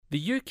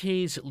The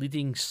UK's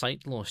leading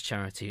sight loss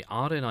charity,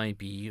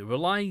 RNIB,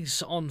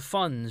 relies on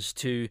funds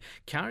to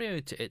carry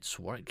out its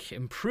work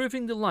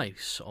improving the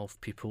lives of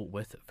people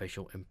with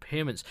visual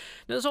impairments.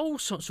 Now, there's all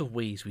sorts of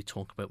ways we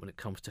talk about when it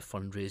comes to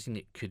fundraising.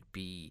 It could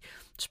be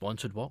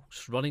sponsored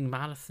walks, running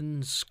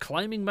marathons,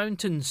 climbing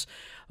mountains.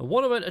 And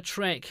what about a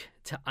trek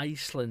to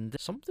Iceland?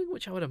 Something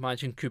which I would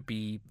imagine could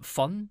be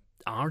fun,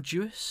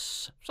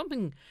 arduous,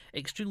 something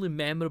extremely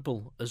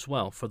memorable as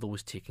well for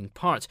those taking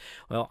part.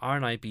 Well,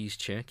 RNIB's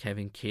chair,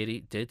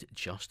 Carey, did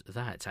just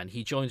that, and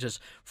he joins us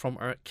from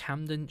our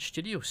Camden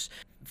studios.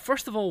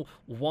 First of all,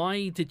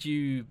 why did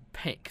you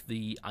pick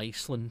the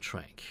Iceland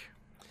trek?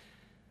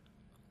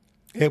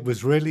 It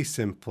was really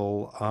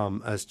simple.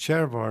 As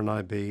chair of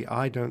RNIB,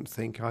 I don't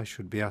think I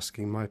should be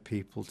asking my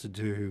people to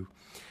do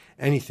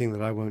anything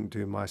that I won't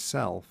do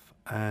myself,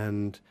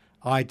 and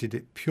I did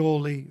it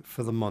purely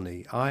for the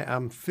money. I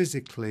am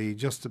physically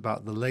just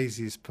about the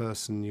laziest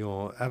person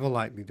you're ever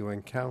likely to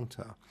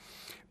encounter.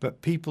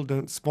 But people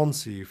don't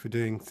sponsor you for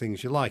doing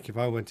things you like. If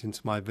I went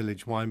into my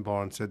village wine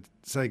bar and said,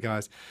 say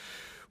guys,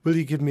 will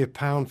you give me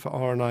 £1 for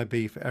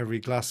RNIB for every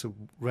glass of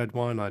red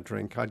wine I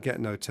drink? I'd get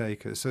no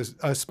takers.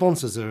 So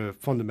sponsors are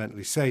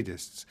fundamentally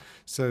sadists.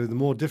 So the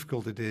more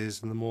difficult it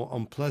is and the more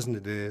unpleasant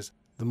it is,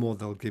 the more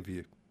they'll give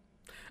you.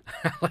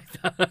 I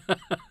like that.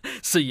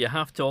 So you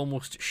have to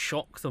almost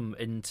shock them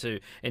into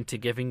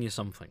giving you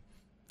something.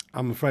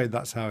 I'm afraid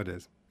that's how it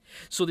is.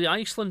 So the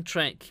Iceland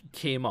trek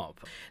came up.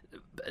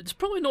 It's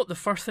probably not the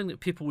first thing that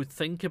people would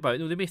think about. You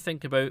know, they may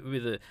think about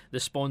maybe the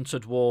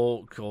sponsored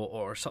walk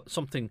or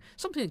something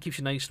that keeps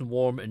you nice and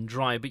warm and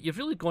dry, but you've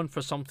really gone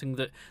for something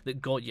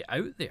that got you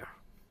out there.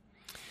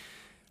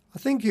 I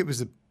think it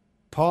was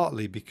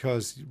partly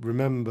because,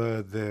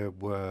 remember, there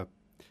were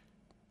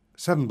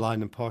 7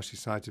 blind and partially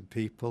sighted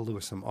people, there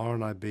were some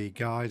RNIB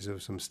guides, there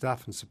were some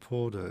staff and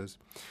supporters,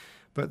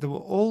 but there were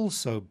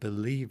also,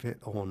 believe it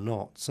or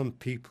not, some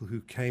people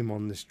who came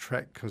on this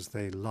trek because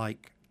they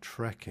like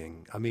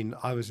trekking. I mean,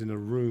 I was in a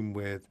room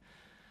with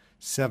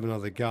 7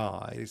 other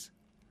guys,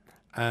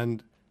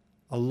 and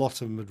a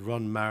lot of them had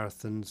run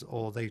marathons,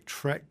 or they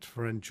trekked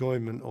for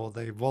enjoyment, or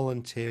they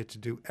volunteered to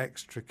do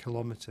extra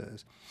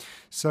kilometres.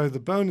 So the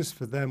bonus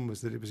for them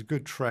was that it was a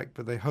good trek,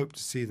 but they hoped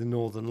to see the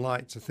Northern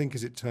Lights. I think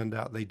as it turned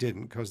out they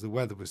didn't because the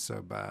weather was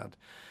so bad.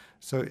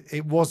 So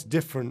it was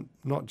different,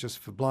 not just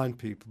for blind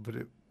people, but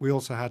we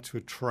also had to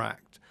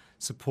attract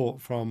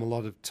support from a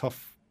lot of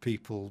tough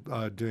people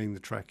doing the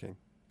trekking.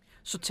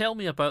 So tell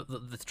me about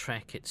the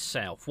trek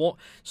itself. What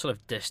sort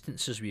of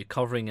distances were you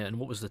covering and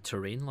what was the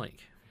terrain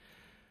like?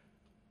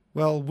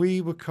 Well,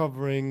 we were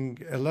covering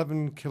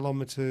 11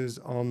 kilometres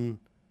on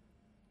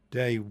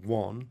day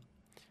 1,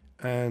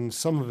 and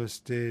some of us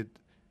did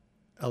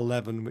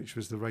 11, which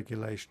was the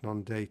regulation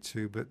on day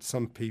 2, but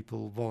some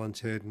people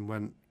volunteered and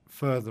went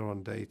further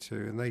on day 2,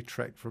 and they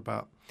trekked for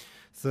about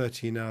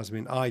 13 hours. I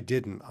mean, I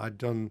didn't. I'd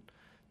done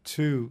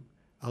 2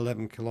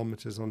 11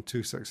 kilometres on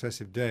 2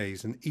 successive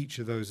days, and each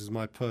of those is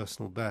my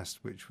personal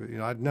best, which,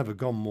 I'd never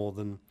gone more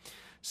than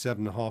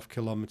 7.5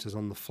 kilometres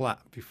on the flat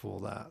before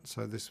that.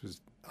 So this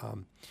was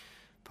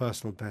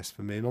personal best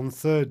for me. And on the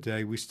 3rd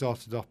day, we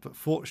started off, but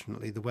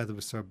fortunately the weather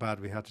was so bad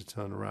we had to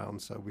turn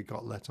around, so we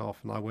got let off,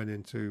 and I went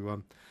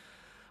into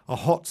a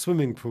hot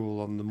swimming pool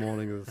on the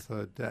morning of the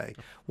 3rd day.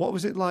 What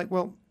was it like?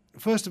 Well,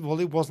 first of all,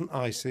 it wasn't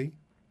icy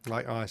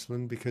like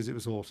Iceland because it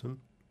was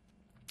autumn.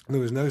 There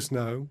was no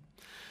snow.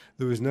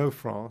 There was no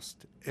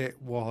frost.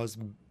 It was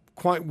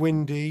quite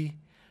windy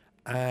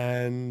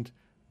and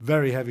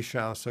very heavy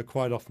showers, so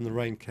quite often the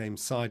rain came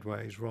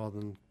sideways rather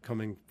than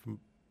coming from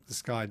the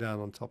sky down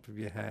on top of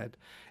your head.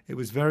 It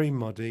was very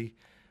muddy.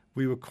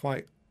 We were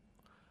quite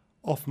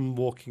often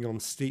walking on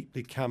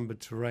steeply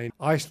cambered terrain.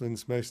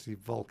 Iceland's mostly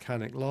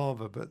volcanic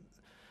lava, but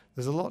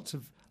there's a lot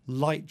of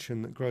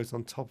lichen that grows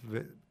on top of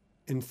it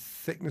in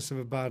thickness of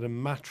about a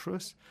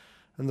mattress.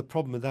 And the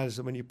problem with that is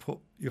that when you put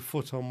your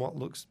foot on what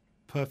looks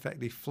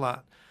perfectly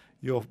flat,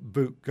 your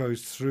boot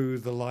goes through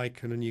the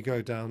lichen and you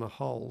go down a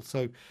hole.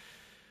 So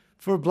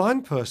for a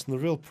blind person, the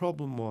real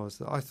problem was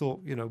that I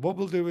thought, what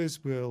we'll do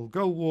is we'll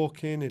go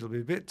walking. It'll be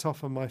a bit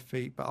tough on my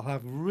feet, but I'll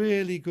have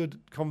really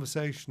good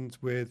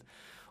conversations with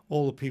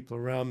all the people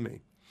around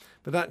me.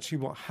 But actually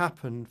what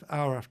happened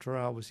hour after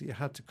hour was that you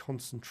had to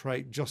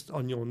concentrate just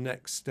on your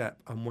next step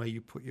and where you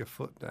put your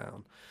foot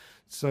down.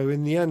 So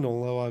in the end,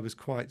 although I was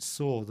quite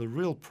sore, the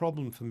real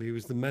problem for me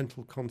was the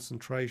mental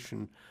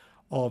concentration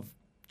of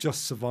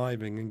just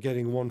surviving and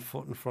getting one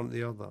foot in front of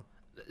the other.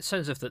 It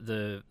sounds as if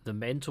the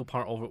mental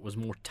part of it was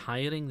more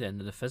tiring than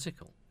the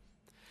physical.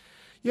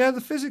 Yeah, the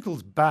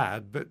physical's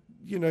bad, but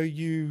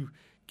you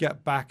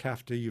get back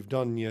after you've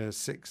done your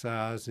 6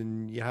 hours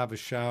and you have a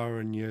shower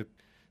and you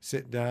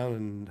sit down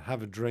and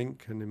have a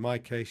drink, and in my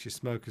case you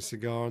smoke a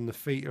cigar, and the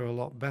feet are a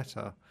lot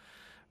better.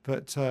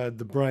 But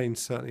the brain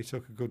certainly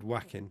took a good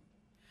whacking.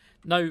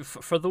 Now,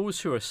 for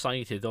those who are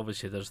sighted,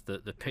 obviously there's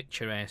the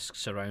picturesque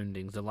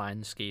surroundings, the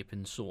landscape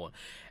and so on.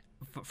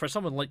 For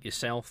someone like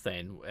yourself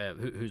then,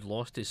 who's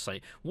lost his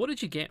sight, what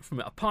did you get from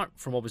it, apart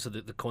from obviously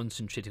the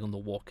concentrating on the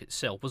walk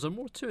itself? Was there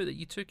more to it that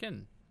you took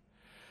in?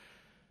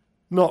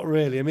 Not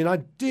really. I mean, I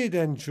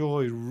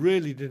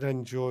really did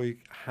enjoy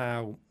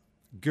how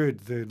good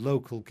the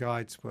local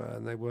guides were,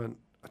 and they weren't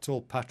at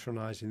all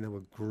patronising. They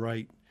were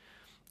great,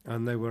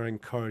 and they were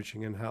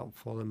encouraging and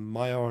helpful. And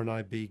my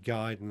RNIB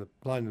guide and the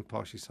blind and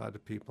partially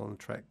sighted people on the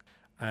trek,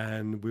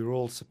 and we were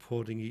all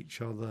supporting each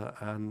other.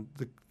 And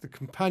the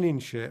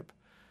companionship,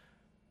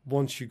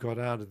 once you got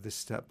out of this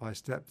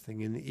step-by-step thing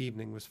in the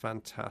evening, was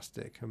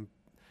fantastic. And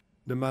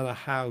no matter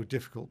how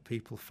difficult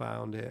people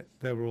found it,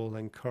 they were all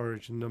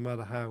encouraged. And no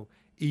matter how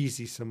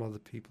easy some other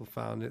people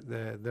found it,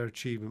 their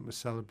achievement was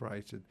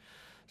celebrated.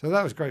 So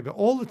that was great. But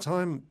all the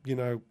time, you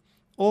know,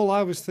 all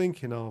I was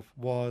thinking of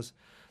was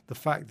the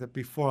fact that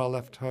before I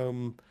left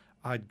home,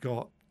 I'd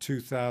got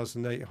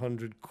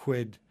 2,800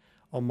 quid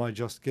on my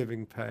Just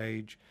Giving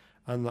page,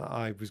 and that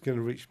I was going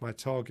to reach my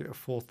target of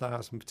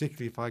 4,000,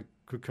 particularly if I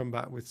could come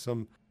back with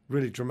some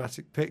really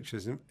dramatic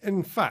pictures. And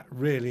in fact,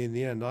 really, in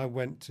the end, I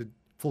went to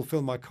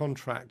fulfill my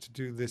contract to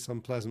do this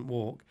unpleasant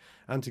walk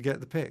and to get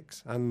the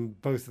pics.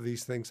 And both of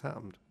these things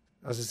happened.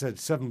 As I said,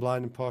 7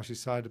 blind and partially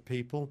sighted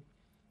people,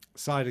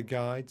 sighted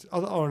guides,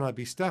 other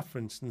RNIB staff, for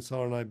instance,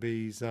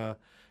 RNIB's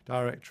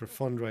Director of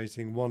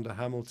Fundraising, Wanda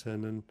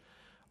Hamilton, and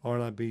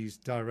RNIB's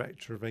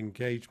Director of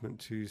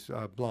Engagement, who's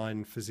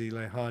blind,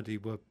 Fazile Hardy,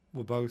 were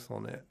both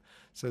on it.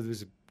 So there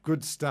was a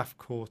good staff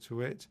core to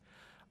it.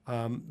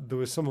 There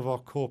were some of our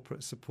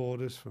corporate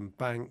supporters from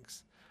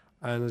banks,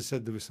 and as I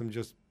said, there was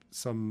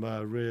some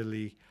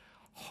really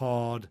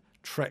hard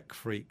trek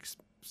freaks.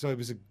 So it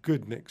was a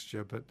good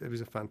mixture, but it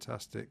was a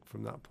fantastic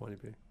from that point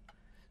of view.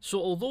 So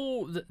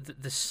although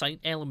the sight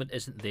element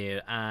isn't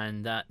there,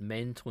 and that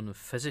mental and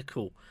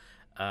physical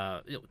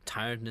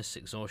tiredness,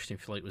 exhaustion,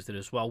 if you like, was there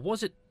as well,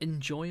 was it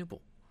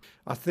enjoyable?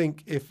 I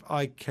think if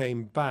I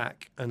came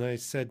back and I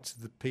said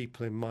to the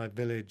people in my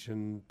village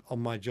and on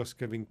my Just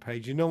Giving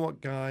page, you know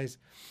what, guys,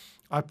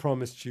 I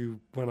promised you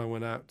when I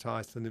went out to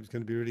Iceland it was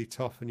going to be really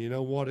tough, and you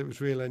know what, it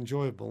was really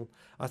enjoyable.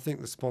 I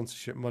think the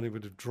sponsorship money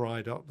would have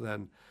dried up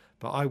then.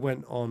 But I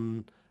went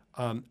on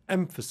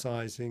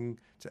emphasising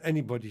to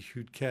anybody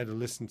who'd care to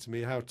listen to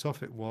me how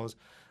tough it was.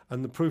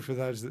 And the proof of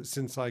that is that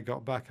since I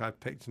got back, I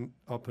picked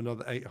up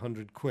another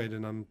 800 quid,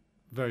 and I'm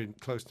very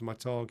close to my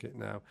target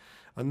now.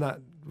 And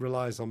that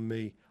relies on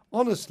me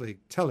honestly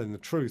telling the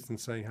truth and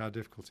saying how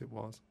difficult it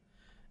was.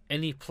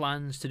 Any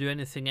plans to do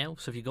anything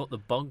else? Have you got the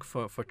bug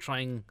for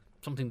trying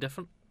something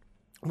different?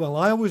 Well,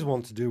 I always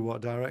want to do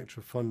what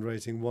Director of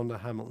Fundraising Wanda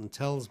Hamilton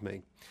tells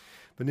me.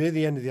 But near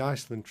the end of the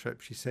Iceland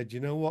trip, she said, you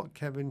know what,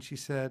 Kevin, she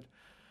said,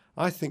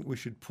 I think we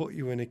should put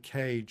you in a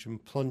cage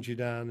and plunge you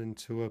down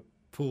into a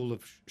pool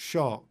of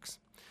sharks.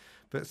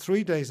 But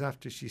 3 days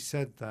after she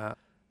said that,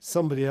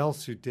 somebody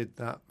else who did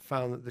that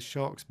found that the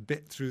sharks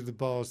bit through the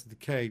bars of the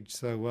cage.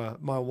 So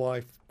my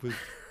wife was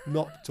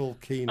not at all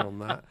keen on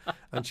that,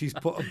 and she's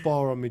put a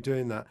bar on me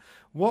doing that.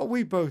 What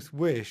we both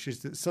wish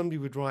is that somebody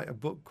would write a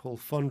book called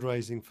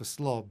Fundraising for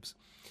Slobs,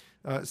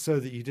 so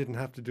that you didn't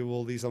have to do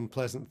all these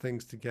unpleasant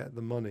things to get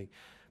the money.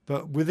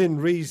 But within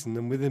reason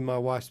and within my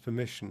wife's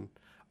permission,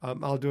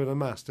 I'll do it en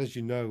masse. As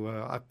you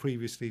know, I've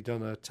previously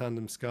done a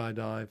tandem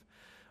skydive,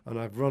 and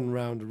I've run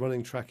around a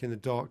running track in the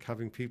dark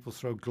having people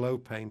throw glow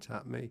paint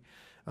at me.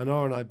 And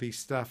RNIB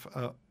staff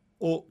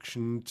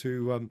auctioned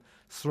to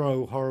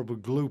throw horrible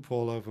gloop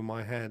all over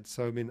my head.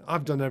 So, I mean,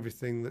 I've done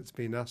everything that's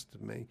been asked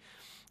of me.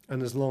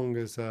 And as long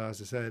as I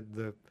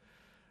said,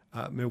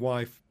 my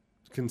wife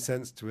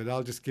consents to it,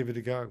 I'll just give it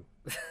a go.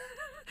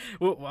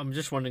 Well, I'm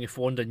just wondering if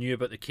Wanda knew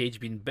about the cage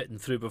being bitten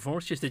through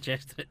before she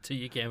suggested it to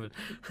you, Kevin.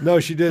 No,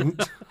 she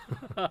didn't.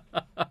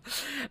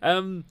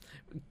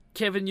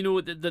 Kevin, you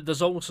know,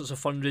 there's all sorts of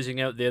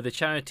fundraising out there. The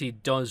charity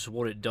does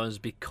what it does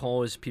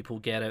because people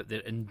get out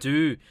there and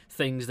do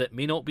things that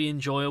may not be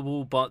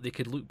enjoyable, but they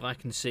could look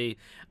back and say,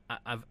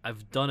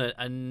 I've done it.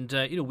 And,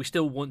 you know, we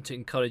still want to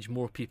encourage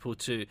more people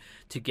to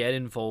get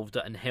involved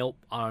and help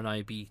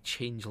RNIB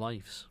change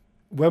lives.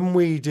 When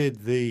we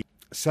did the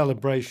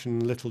celebration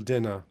little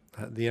dinner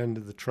at the end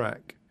of the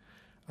trek,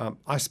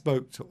 I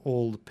spoke to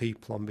all the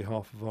people on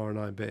behalf of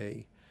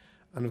RNIB.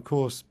 And, of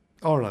course,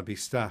 RNIB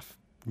staff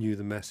knew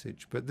the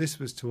message, but this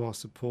was to our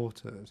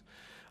supporters.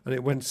 And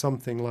it went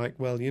something like,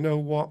 well, you know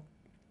what?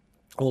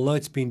 Although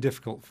it's been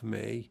difficult for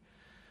me,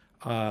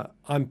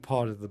 I'm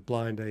part of the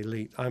blind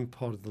elite. I'm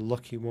part of the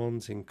lucky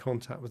ones in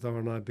contact with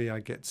RNIB. I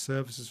get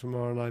services from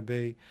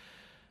RNIB.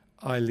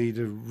 I lead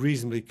a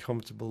reasonably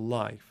comfortable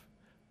life.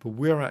 But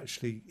we're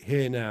actually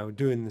here now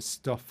doing this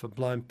stuff for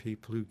blind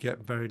people who get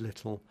very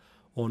little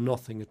or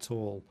nothing at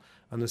all.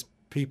 And as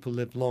people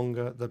live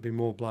longer, there'll be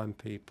more blind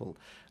people.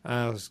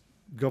 As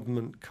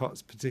government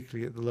cuts,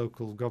 particularly at the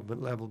local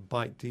government level,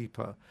 bite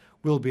deeper,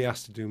 we'll be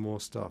asked to do more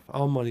stuff.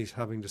 Our money's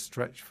having to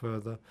stretch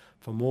further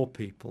for more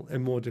people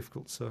in more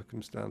difficult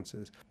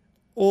circumstances.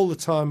 All the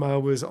time I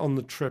was on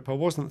the trip, I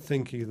wasn't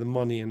thinking of the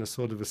money in a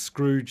sort of a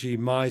Scroogey,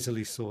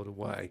 miserly sort of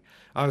way.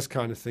 I was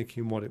kind of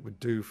thinking what it would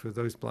do for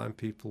those blind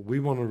people we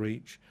want to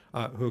reach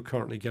who are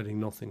currently getting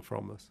nothing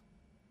from us.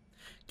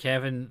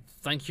 Kevin,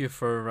 thank you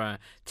for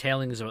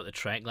telling us about the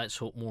trek. Let's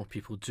hope more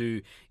people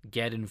do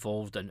get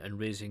involved in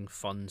raising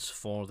funds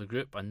for the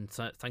group. And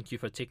thank you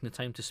for taking the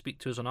time to speak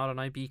to us on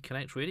RNIB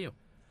Connect Radio.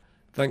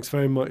 Thanks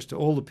very much to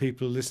all the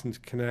people who listen to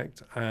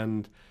Connect,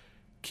 and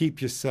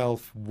keep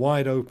yourself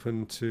wide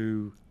open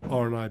to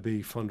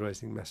RNIB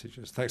fundraising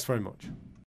messages. Thanks very much.